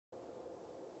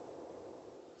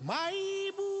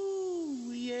My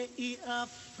boo, yeah,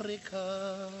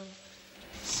 Africa.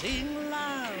 Sing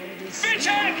loud.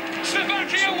 Vitek!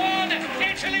 Slovakia 1,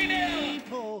 Italy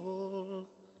 0.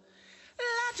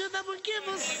 Let them give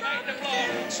us something.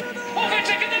 Oh,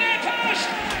 Vitek in the near post!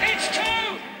 It's 2!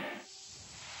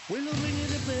 We'll ring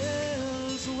the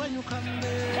bells when you come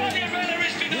there. Quagliarella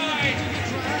is denied!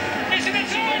 Is it a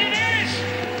third? It is!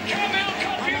 Camille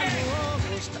Copulin!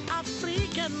 Most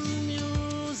African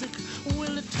music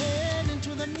will turn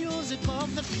into the music of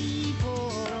the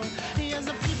people. Here's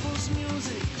the people's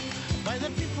music by the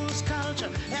people's culture,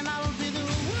 and I'll be the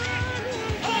one.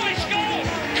 Oh, it's goal!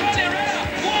 Quagliarella!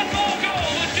 One more goal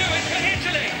would do it for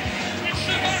Italy! It's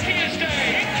Slovakia's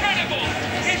day! Incredible!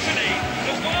 Italy,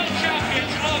 the world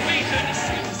champions, are beaten!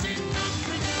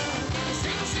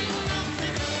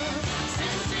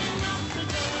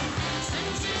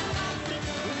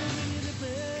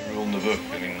 Rule in the book.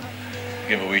 I mean,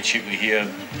 give away cheaply here,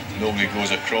 nobody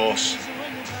goes across,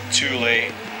 too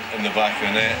late in the back of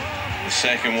the net. The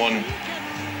second one,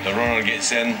 the runner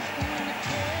gets in,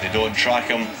 they don't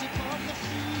track him.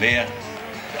 There,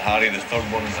 Harry, the third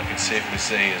one, I could safely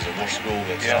say, is the worst goal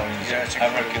that Italians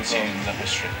ever conceded in the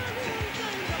history.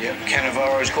 Yeah,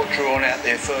 Cannavaro's got drawn out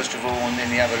there first of all, and then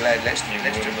the other lad lets him.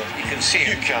 You can see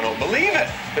You him. cannot believe it!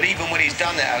 But even when he's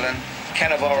done that, Alan,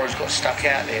 Cannavaro's got stuck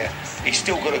out there. He's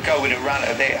still got to go with a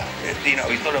runner there. You know,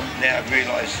 he's got to now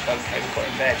realise, okay, we've got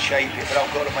in bad shape here, but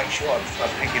I've got to make sure I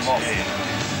pick him off.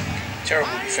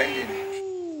 Terrible defending.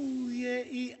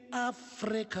 Yeah,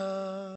 Africa.